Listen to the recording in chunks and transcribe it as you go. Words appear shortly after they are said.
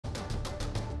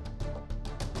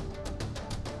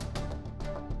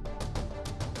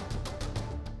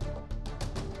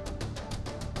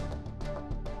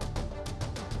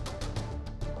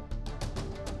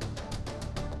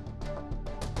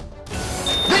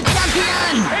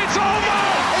It's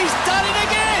almost! He's done it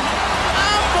again!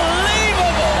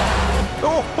 Unbelievable!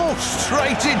 Oh,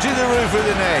 straight into the roof of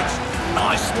the net.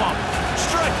 Nice one.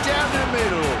 Straight down the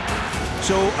middle.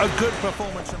 So, a good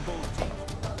performance from both teams.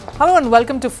 Hello and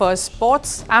welcome to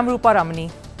Firstpost. I'm Rupha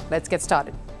Ramani. Let's get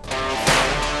started.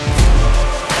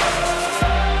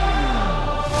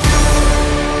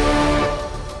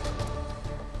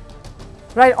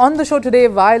 Right, on the show today,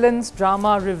 violence,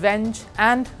 drama, revenge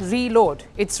and reload.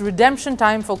 It's redemption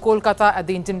time for Kolkata at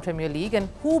the Indian Premier League, and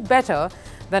who better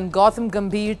than Gautam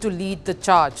Gambhir to lead the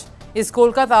charge? Is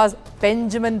Kolkata's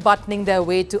Benjamin buttoning their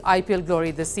way to IPL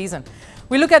glory this season?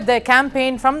 We look at their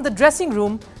campaign from the dressing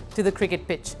room to the cricket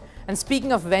pitch. And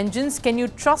speaking of vengeance, can you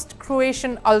trust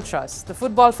Croatian ultras, the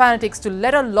football fanatics, to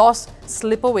let a loss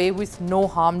slip away with no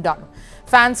harm done?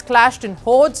 Fans clashed in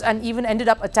hordes and even ended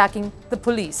up attacking the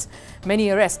police. Many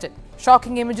arrested.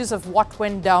 Shocking images of what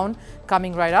went down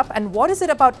coming right up. And what is it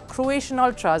about Croatian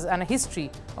ultras and a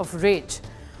history of rage?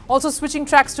 Also switching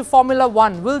tracks to Formula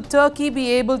One. Will Turkey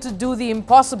be able to do the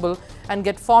impossible and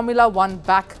get Formula One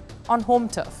back on home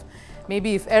turf?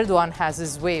 Maybe if Erdogan has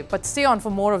his way. But stay on for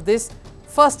more of this.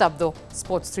 First up though,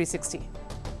 Sports 360.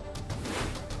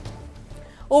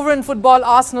 Over in football,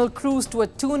 Arsenal cruised to a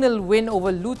 2-0 win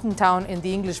over Luton Town in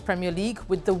the English Premier League.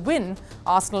 With the win,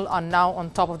 Arsenal are now on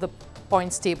top of the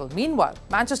points table. Meanwhile,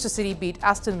 Manchester City beat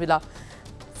Aston Villa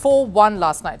 4-1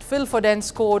 last night. Phil Foden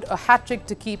scored a hat-trick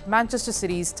to keep Manchester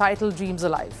City's title dreams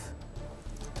alive.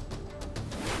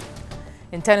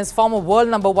 In tennis, former world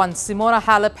number one Simona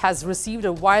Halep has received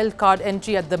a wild-card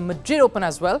entry at the Madrid Open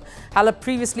as well. Halep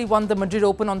previously won the Madrid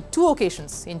Open on two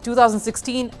occasions, in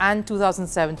 2016 and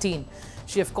 2017.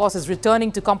 She, of course, is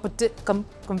returning to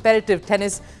competitive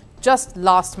tennis just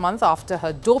last month after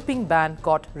her doping ban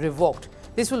got revoked.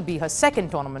 This will be her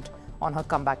second tournament on her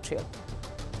comeback trail.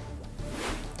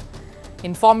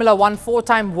 In Formula One,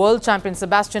 four-time world champion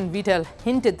Sebastian Vettel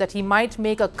hinted that he might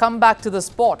make a comeback to the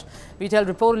sport. Vettel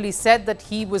reportedly said that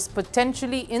he was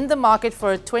potentially in the market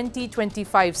for a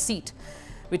 2025 seat.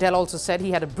 Vettel also said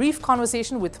he had a brief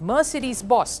conversation with Mercedes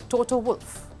boss Toto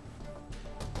Wolff.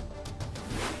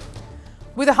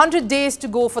 With 100 days to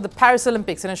go for the Paris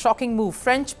Olympics, in a shocking move,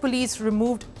 French police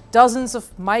removed dozens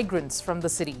of migrants from the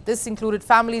city. This included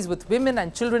families with women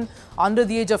and children under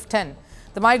the age of 10.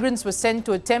 The migrants were sent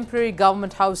to a temporary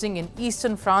government housing in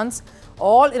eastern France,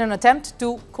 all in an attempt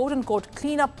to, quote-unquote,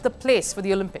 clean up the place for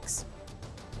the Olympics.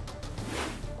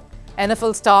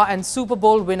 NFL star and Super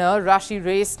Bowl winner Rashee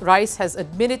Rice has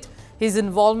admitted his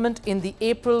involvement in the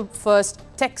April 1st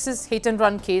Texas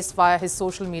hit-and-run case via his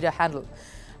social media handle.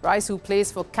 Rice, who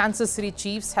plays for Kansas City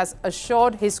Chiefs, has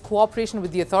assured his cooperation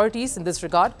with the authorities in this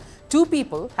regard. Two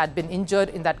people had been injured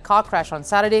in that car crash on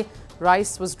Saturday.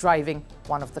 Rice was driving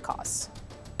one of the cars.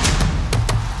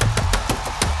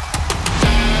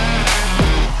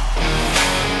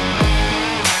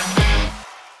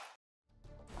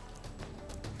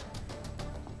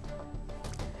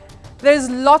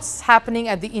 There's lots happening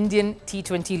at the Indian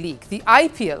T20 League, the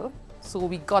IPL. So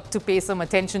we got to pay some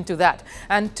attention to that.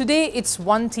 And today it's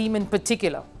one team in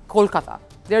particular, Kolkata.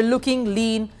 They're looking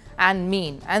lean and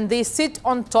mean, and they sit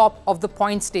on top of the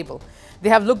points table. They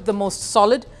have looked the most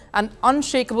solid and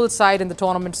unshakable side in the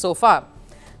tournament so far.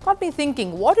 Got me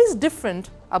thinking, what is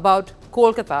different about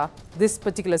Kolkata this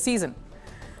particular season?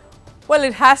 Well,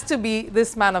 it has to be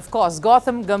this man, of course,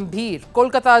 Gautam Gambhir,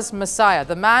 Kolkata's messiah,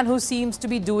 the man who seems to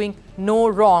be doing no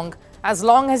wrong as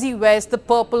long as he wears the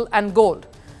purple and gold.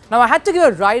 Now, I had to give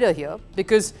a rider here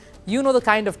because you know the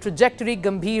kind of trajectory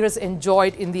Gambhir has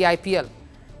enjoyed in the IPL.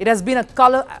 It has been a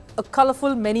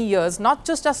colourful many years, not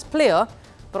just as player,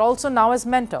 but also now as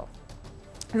mentor.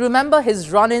 Remember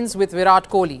his run-ins with Virat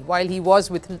Kohli while he was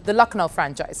with the Lucknow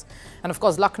franchise. And of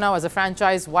course, Lucknow as a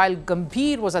franchise, while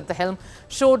Gambhir was at the helm,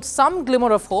 showed some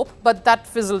glimmer of hope, but that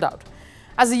fizzled out.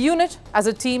 As a unit, as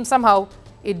a team, somehow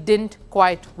it didn't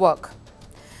quite work.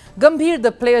 Gambhir,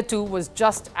 the player too, was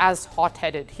just as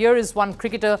hot-headed. Here is one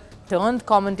cricketer turned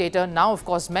commentator, now of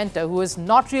course mentor, who has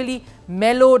not really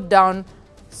mellowed down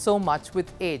so much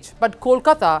with age. But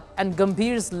Kolkata and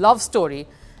Gambhir's love story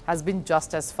has been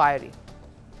just as fiery.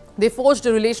 They forged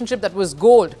a relationship that was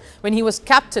gold when he was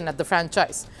captain at the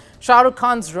franchise. Shah Rukh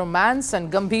Khan's romance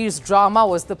and Gambhir's drama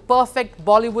was the perfect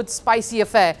Bollywood spicy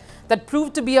affair that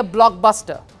proved to be a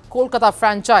blockbuster. Kolkata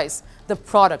franchise, the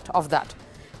product of that.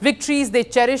 Victories they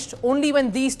cherished only when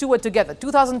these two were together,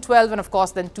 2012 and of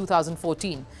course then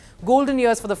 2014. Golden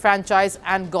years for the franchise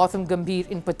and Gautam Gambhir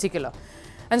in particular.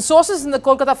 And sources in the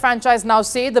Kolkata franchise now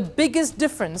say the biggest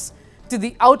difference to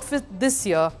the outfit this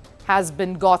year has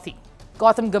been Gautam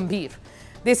Gambhir.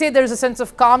 They say there is a sense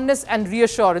of calmness and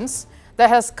reassurance that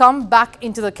has come back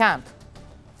into the camp.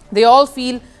 They all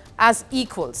feel as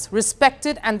equals,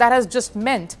 respected, and that has just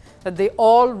meant that they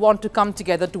all want to come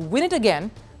together to win it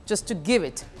again, just to give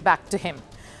it back to him.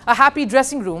 A happy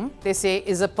dressing room, they say,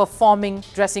 is a performing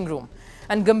dressing room,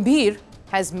 and Gambhir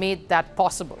has made that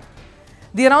possible.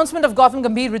 The announcement of Gautam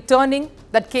Gambhir returning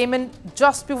that came in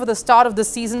just before the start of the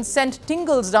season sent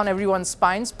tingles down everyone's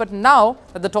spines, but now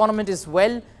that the tournament is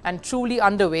well and truly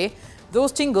underway,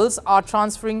 those tingles are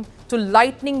transferring to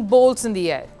lightning bolts in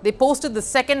the air. They posted the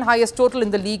second highest total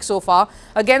in the league so far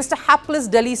against a hapless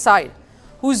Delhi side,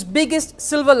 whose biggest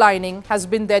silver lining has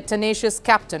been their tenacious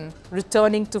captain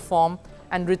returning to form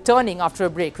and returning after a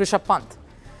break, Rishabh Pant.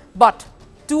 But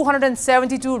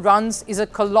 272 runs is a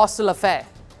colossal affair,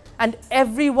 and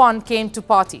everyone came to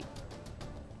party.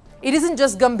 It isn't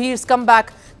just Gambhir's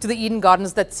comeback to the Eden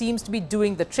Gardens that seems to be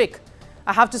doing the trick.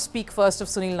 I have to speak first of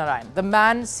Sunil Narine. The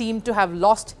man seemed to have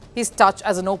lost his touch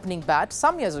as an opening bat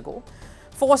some years ago,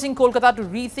 forcing Kolkata to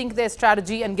rethink their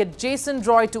strategy and get Jason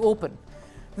Roy to open.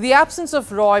 The absence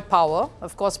of Roy power,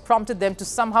 of course, prompted them to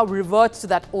somehow revert to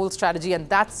that old strategy, and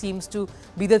that seems to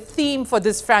be the theme for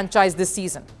this franchise this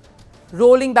season.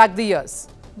 Rolling back the years,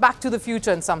 back to the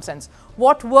future in some sense.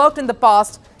 What worked in the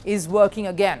past is working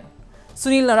again.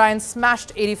 Sunil Narine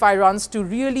smashed 85 runs to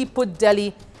really put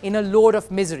Delhi in a load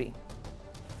of misery.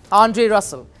 Andre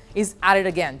Russell is at it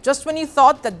again. Just when you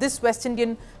thought that this West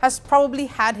Indian has probably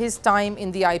had his time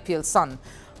in the IPL sun.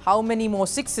 How many more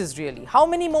sixes really? How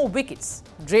many more wickets?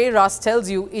 Dre Russ tells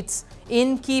you it's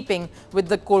in keeping with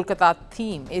the Kolkata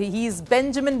theme. He's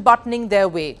Benjamin Buttoning their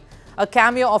way. A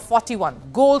cameo of 41,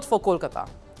 gold for Kolkata.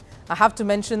 I have to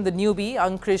mention the newbie,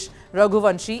 Ankrish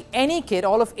Raghuvanshi. Any kid,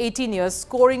 all of 18 years,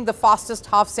 scoring the fastest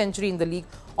half-century in the league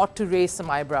ought to raise some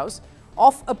eyebrows.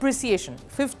 Of appreciation,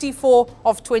 54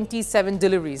 of 27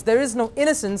 deliveries. There is no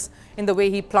innocence in the way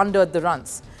he plundered the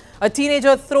runs. A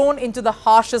teenager thrown into the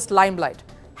harshest limelight.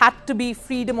 Had to be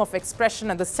freedom of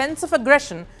expression and the sense of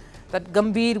aggression that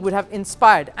Gambhir would have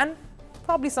inspired, and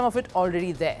probably some of it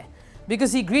already there.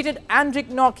 Because he greeted Andrik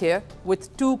Nortje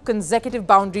with 2 consecutive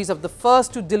boundaries of the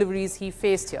first 2 deliveries he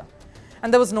faced here.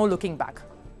 And there was no looking back.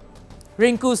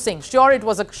 Rinku Singh, sure it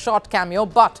was a short cameo,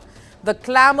 but the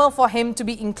clamour for him to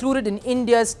be included in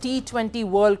India's T20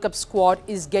 World Cup squad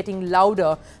is getting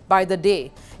louder by the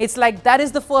day. It's like that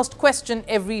is the first question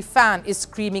every fan is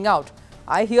screaming out.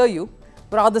 I hear you,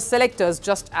 but are the selectors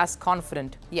just as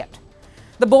confident yet?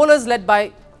 The bowlers led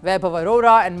by Vaibhav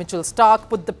Arora and Mitchell Starc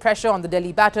put the pressure on the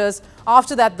Delhi batters.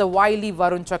 After that, the wily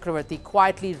Varun Chakravarti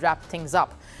quietly wrapped things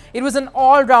up. It was an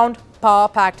all-round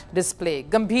power-packed display.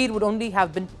 Gambhir would only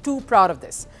have been too proud of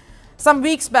this. Some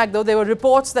weeks back, though, there were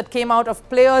reports that came out of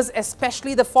players,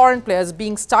 especially the foreign players,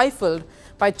 being stifled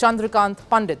by Chandrakant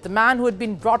Pandit, the man who had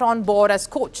been brought on board as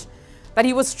coach, that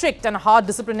he was strict and a hard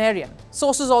disciplinarian.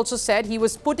 Sources also said he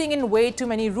was putting in way too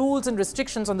many rules and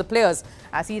restrictions on the players,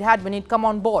 as he'd had when he'd come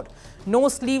on board. No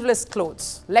sleeveless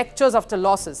clothes, lectures after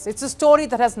losses. It's a story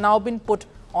that has now been put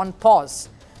on pause,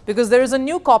 because there is a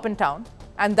new cop in town,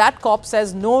 and that cop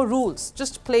says no rules,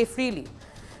 just play freely.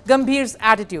 Gambhir's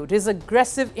attitude, his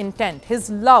aggressive intent,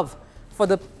 his love for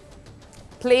the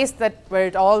place where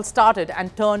it all started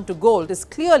and turned to gold is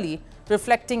clearly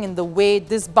reflecting in the way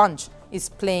this bunch is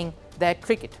playing their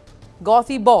cricket.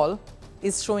 Gauthi ball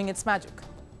is showing its magic.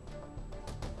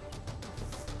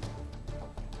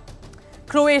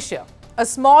 Croatia, a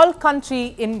small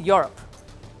country in Europe,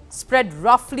 spread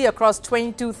roughly across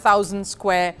 22,000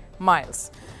 square miles,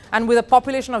 and with a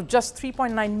population of just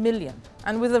 3.9 million.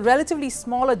 And with a relatively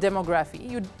smaller demography,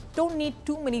 you don't need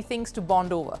too many things to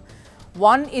bond over.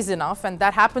 One is enough, and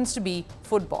that happens to be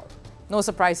football. No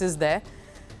surprises there.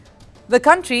 The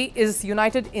country is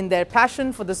united in their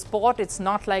passion for the sport. It's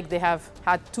not like they have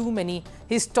had too many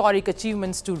historic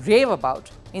achievements to rave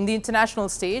about. In the international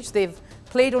stage, they've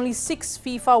played only 6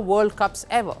 FIFA World Cups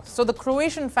ever. So the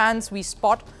Croatian fans we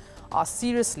spot are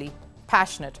seriously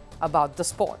passionate about the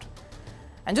sport.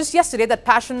 And just yesterday, that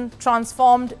passion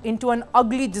transformed into an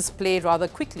ugly display rather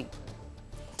quickly,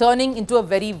 turning into a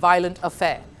very violent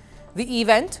affair. The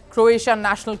event, Croatia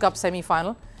National Cup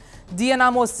semi-final,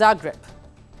 Dinamo Zagreb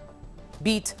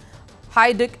beat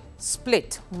Hajduk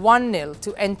Split 1-0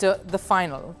 to enter the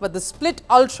final. But the Split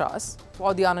Ultras,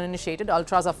 for the uninitiated,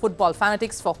 Ultras are football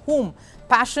fanatics for whom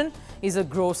passion is a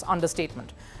gross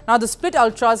understatement. Now, the Split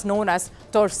Ultras, known as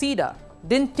Torcida,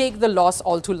 didn't take the loss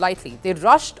all too lightly. They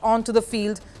rushed onto the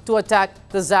field to attack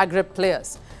the Zagreb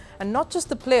players. And not just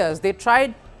the players, they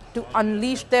tried to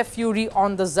unleash their fury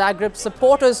on the Zagreb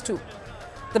supporters too.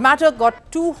 The matter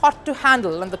got too hot to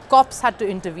handle, and the cops had to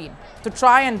intervene to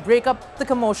try and break up the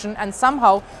commotion and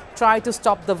somehow try to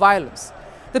stop the violence.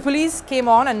 The police came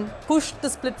on and pushed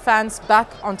the Split fans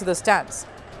back onto the stands.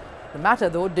 The matter,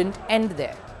 though, didn't end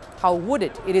there. How would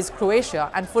it? It is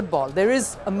Croatia and football. There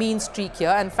is a mean streak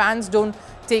here and fans don't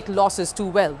take losses too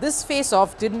well. This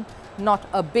face-off did not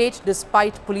abate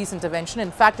despite police intervention.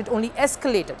 In fact, it only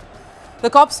escalated. The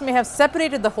cops may have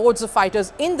separated the hordes of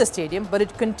fighters in the stadium, but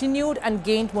it continued and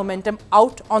gained momentum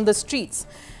out on the streets.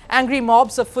 Angry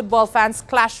mobs of football fans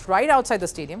clashed right outside the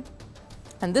stadium.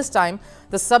 And this time,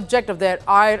 the subject of their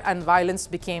ire and violence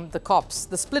became the cops.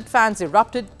 The Split fans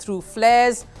erupted through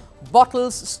flares,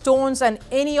 bottles, stones and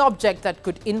any object that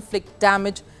could inflict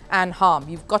damage and harm.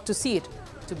 You've got to see it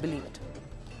to believe it.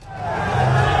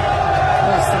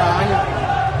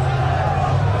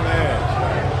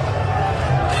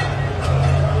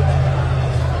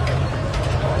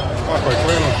 Ako je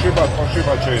krenuo šibat,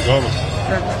 pošibat će i dobro.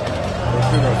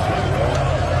 Pošibat će i dobro.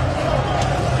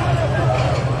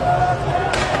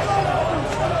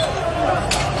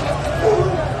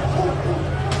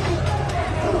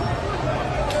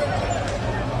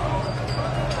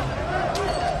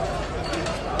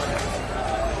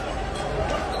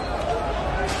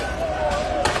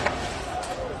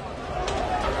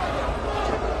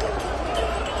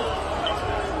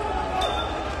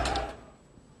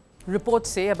 Reports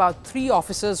say about 3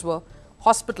 officers were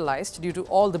hospitalized due to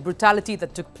all the brutality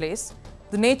that took place.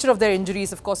 The nature of their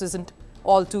injuries, of course, isn't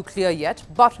all too clear yet,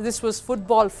 but this was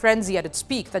football frenzy at its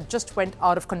peak that just went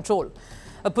out of control.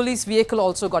 A police vehicle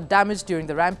also got damaged during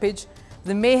the rampage.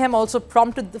 The mayhem also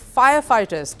prompted the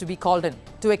firefighters to be called in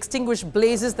to extinguish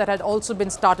blazes that had also been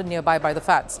started nearby by the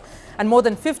fans. And more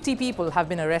than 50 people have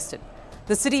been arrested.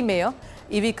 The city mayor,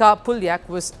 Ivica Puljak,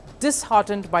 was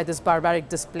disheartened by this barbaric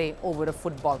display over a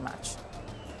football match.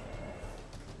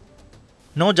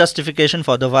 No justification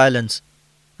for the violence.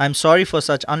 I'm sorry for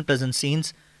such unpleasant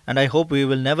scenes and I hope we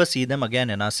will never see them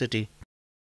again in our city.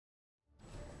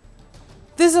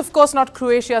 This is of course not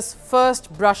Croatia's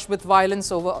first brush with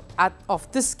violence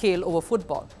of this scale over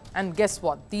football. And guess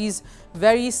what? These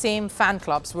very same fan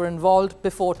clubs were involved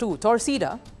before too.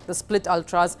 Torcida, the Split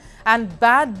Ultras, and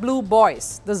Bad Blue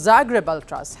Boys, the Zagreb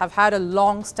Ultras, have had a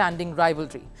long-standing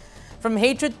rivalry. From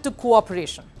hatred to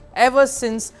cooperation, ever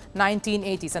since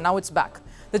 1980s, and now it's back.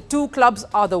 The two clubs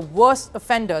are the worst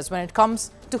offenders when it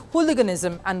comes to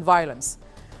hooliganism and violence.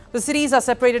 The cities are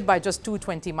separated by just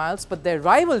 220 miles, but their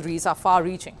rivalries are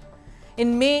far-reaching.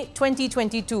 In May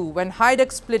 2022, when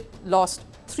Hajduk Split lost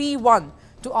 3-1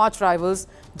 to arch-rivals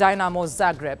Dinamo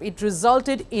Zagreb, it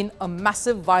resulted in a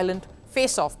massive violent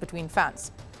face-off between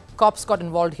fans. Cops got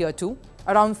involved here too.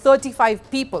 Around 35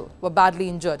 people were badly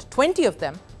injured, 20 of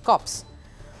them cops.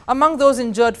 Among those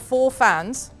injured, 4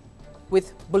 fans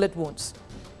with bullet wounds.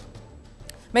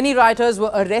 Many rioters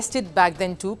were arrested back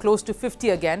then too, close to 50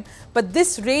 again. But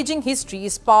this raging history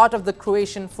is part of the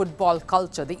Croatian football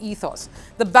culture, the ethos.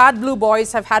 The Bad Blue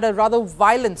Boys have had a rather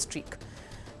violent streak.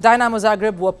 Dinamo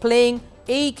Zagreb were playing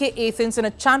AEK Athens in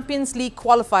a Champions League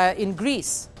qualifier in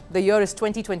Greece. The year is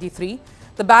 2023.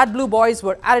 The Bad Blue Boys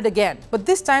were at it again. But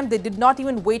this time they did not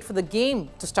even wait for the game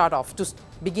to start off, to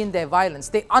begin their violence.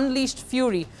 They unleashed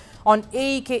fury on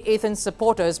AEK Athens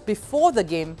supporters before the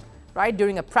game, right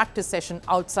during a practice session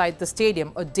outside the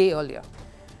stadium a day earlier.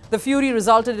 The fury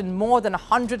resulted in more than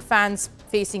 100 fans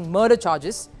facing murder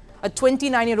charges. A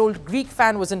 29-year-old Greek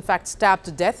fan was in fact stabbed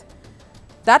to death.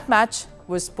 That match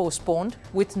was postponed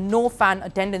with no fan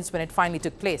attendance when it finally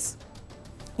took place.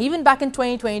 Even back in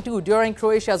 2022, during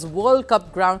Croatia's World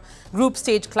Cup group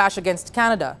stage clash against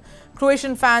Canada,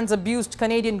 Croatian fans abused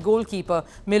Canadian goalkeeper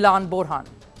Milan Borjan.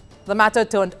 The matter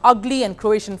turned ugly and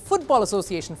Croatian Football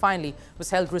Association finally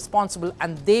was held responsible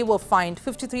and they were fined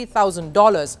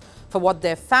 $53,000 for what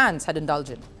their fans had indulged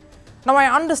in. Now,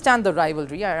 I understand the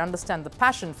rivalry, I understand the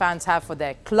passion fans have for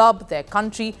their club, their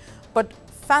country, but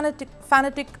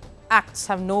fanatic acts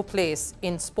have no place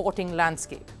in sporting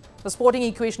landscape. The sporting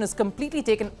equation is completely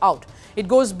taken out. It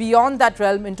goes beyond that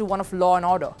realm into one of law and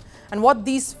order. And what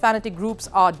these fanatic groups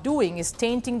are doing is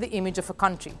tainting the image of a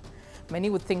country. Many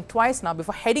would think twice now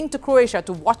before heading to Croatia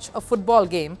to watch a football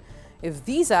game if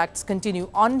these acts continue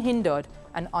unhindered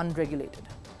and unregulated.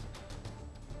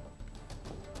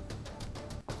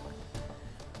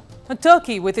 Now,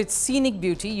 Turkey, with its scenic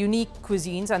beauty, unique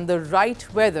cuisines and the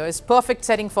right weather, is perfect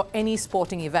setting for any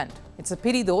sporting event. It's a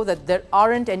pity, though, that there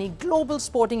aren't any global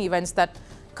sporting events that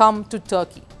come to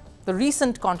Turkey. The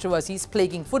recent controversies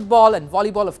plaguing football and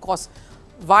volleyball, of course,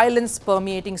 violence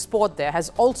permeating sport there,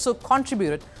 has also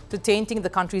contributed to tainting the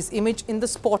country's image in the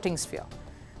sporting sphere.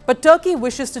 But Turkey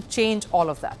wishes to change all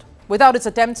of that without its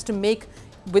attempts to make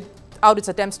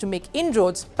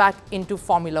inroads back into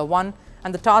Formula One,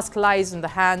 and the task lies in the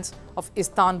hands of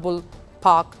Istanbul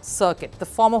Park circuit, the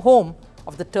former home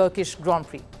of the Turkish Grand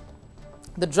Prix.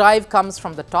 The drive comes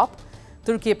from the top.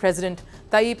 Turkey President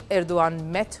Tayyip Erdogan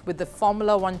met with the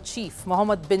Formula One chief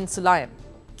Mohammed Ben Sulayem.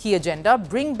 Key agenda: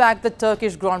 bring back the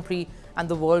Turkish Grand Prix and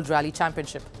the World Rally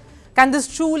Championship. Can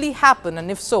this truly happen, and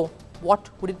if so, what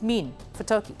would it mean for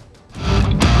Turkey?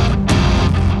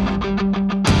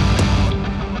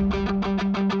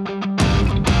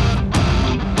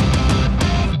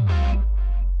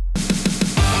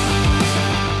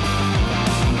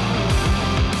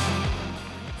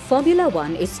 Formula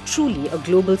One is truly a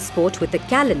global sport with a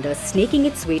calendar snaking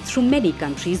its way through many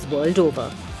countries world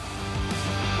over.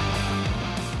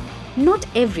 Not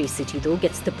every city, though,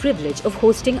 gets the privilege of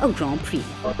hosting a Grand Prix.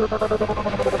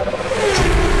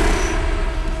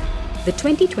 The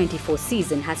 2024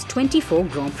 season has 24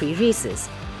 Grand Prix races.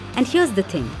 And here's the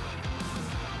thing.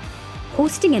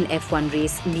 Hosting an F1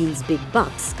 race means big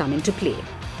bucks come into play.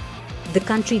 The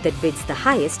country that bids the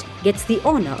highest gets the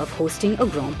honour of hosting a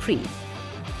Grand Prix.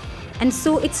 And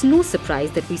so it's no surprise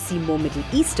that we see more Middle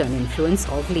Eastern influence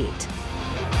of late.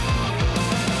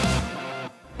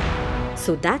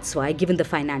 So that's why, given the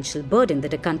financial burden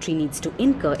that a country needs to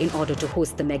incur in order to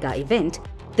host the mega event,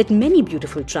 that many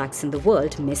beautiful tracks in the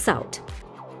world miss out.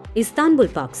 Istanbul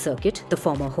Park circuit, the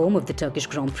former home of the Turkish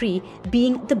Grand Prix,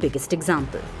 being the biggest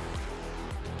example.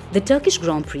 The Turkish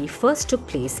Grand Prix first took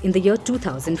place in the year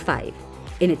 2005.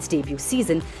 In its debut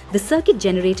season, the circuit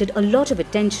generated a lot of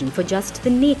attention for just the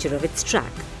nature of its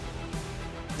track.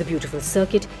 The beautiful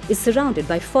circuit is surrounded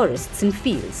by forests and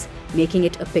fields, making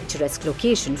it a picturesque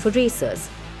location for racers.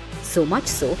 So much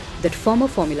so that former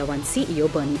Formula One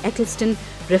CEO Bernie Ecclestone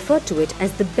referred to it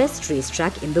as the best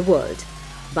racetrack in the world.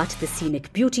 But the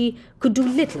scenic beauty could do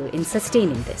little in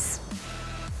sustaining this.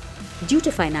 Due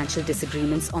to financial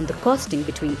disagreements on the costing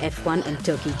between F1 and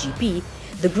Turkey GP,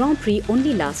 the Grand Prix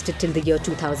only lasted till the year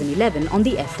 2011 on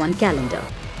the F1 calendar.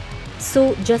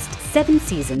 So just 7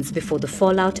 seasons before the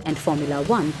fallout and Formula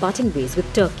One parting ways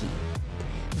with Turkey.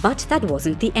 But that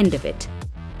wasn't the end of it.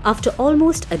 After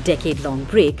almost a decade-long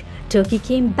break, Turkey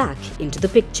came back into the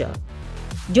picture.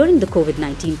 During the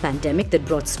COVID-19 pandemic that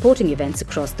brought sporting events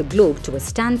across the globe to a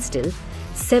standstill,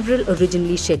 several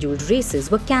originally scheduled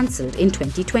races were cancelled in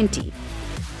 2020.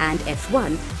 And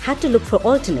F1 had to look for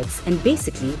alternates, and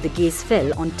basically the gaze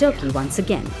fell on Turkey once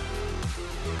again.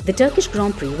 The Turkish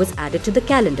Grand Prix was added to the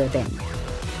calendar then.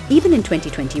 Even in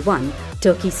 2021,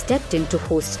 Turkey stepped in to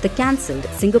host the cancelled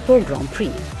Singapore Grand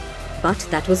Prix. But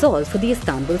that was all for the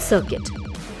Istanbul circuit.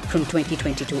 From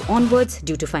 2022 onwards,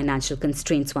 due to financial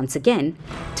constraints once again,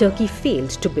 Turkey failed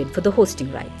to bid for the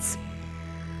hosting rights.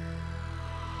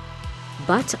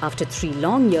 But after 3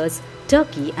 long years,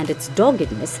 Turkey and its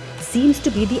doggedness seems to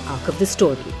be the arc of the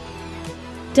story.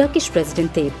 Turkish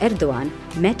President Tayyip Erdogan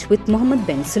met with Mohammed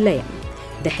Ben Sulayem,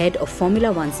 the head of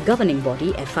Formula One's governing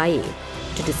body FIA,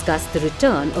 to discuss the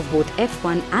return of both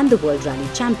F1 and the World Rally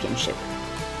Championship.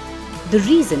 The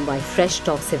reason why fresh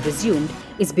talks have resumed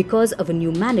is because of a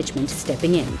new management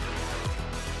stepping in.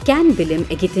 Can Bilim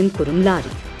Eğitim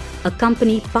Kurumları, a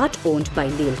company part owned by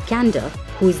Lale Kanda,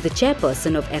 who is the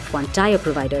chairperson of F1 tyre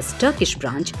provider's Turkish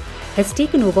branch, has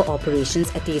taken over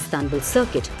operations at the Istanbul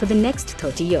circuit for the next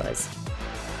 30 years.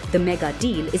 The mega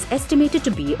deal is estimated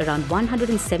to be around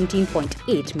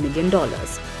 $117.8 million.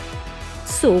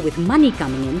 So, with money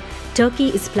coming in, Turkey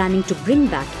is planning to bring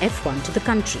back F1 to the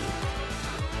country.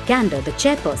 Kanda, the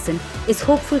chairperson, is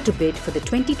hopeful to bid for the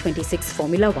 2026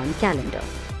 Formula One calendar.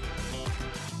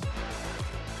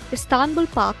 Istanbul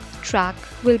Park track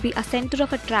will be a center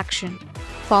of attraction.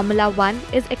 Formula One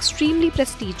is extremely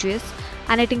prestigious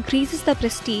and it increases the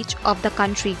prestige of the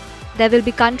country. There will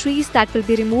be countries that will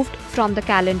be removed from the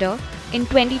calendar in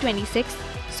 2026,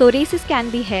 so races can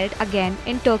be held again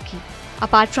in Turkey.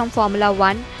 Apart from Formula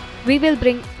One, we will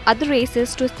bring other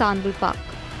races to Istanbul Park.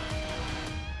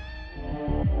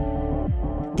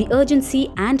 The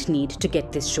urgency and need to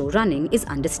get this show running is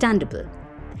understandable.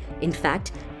 In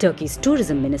fact, Turkey's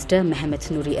tourism minister Mehmet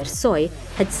Nuri Ersoy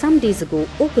had some days ago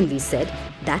openly said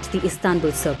that the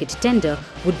Istanbul circuit tender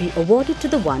would be awarded to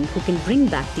the one who can bring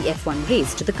back the F1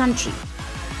 race to the country.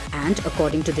 And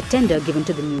according to the tender given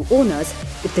to the new owners,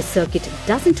 if the circuit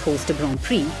doesn't host a Grand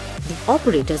Prix, the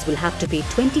operators will have to pay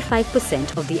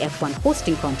 25% of the F1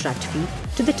 hosting contract fee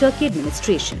to the Turkey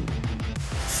administration.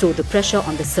 So the pressure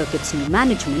on the circuit's new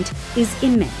management is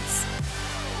immense.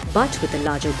 But with the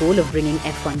larger goal of bringing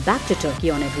F1 back to Turkey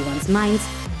on everyone's minds,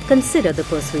 consider the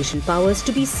persuasion powers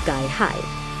to be sky high.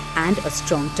 And a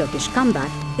strong Turkish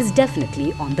comeback is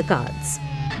definitely on the cards.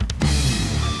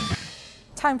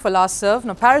 Time for last serve.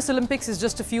 Now, Paris Olympics is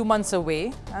just a few months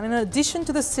away. And in addition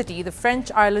to the city, the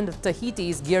French island of Tahiti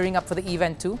is gearing up for the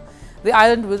event too. The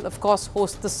island will, of course,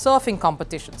 host the surfing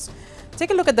competitions. Take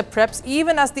a look at the preps,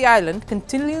 even as the island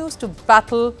continues to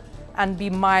battle and be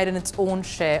mired in its own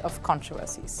share of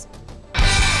controversies.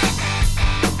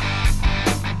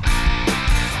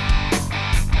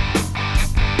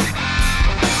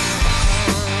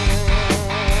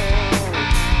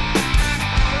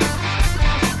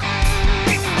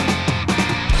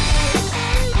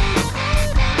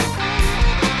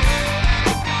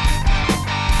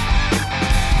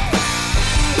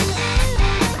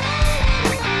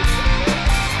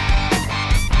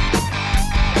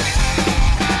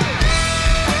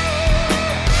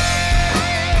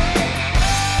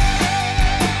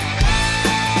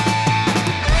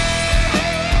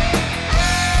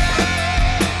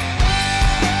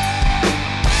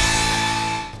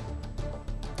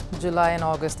 July and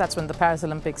August, that's when the Paris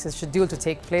Olympics is scheduled to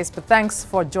take place. But thanks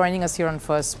for joining us here on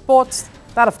Firstpost.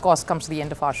 That, of course, comes to the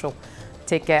end of our show.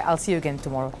 Take care. I'll see you again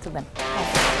tomorrow. Till then.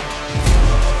 Bye.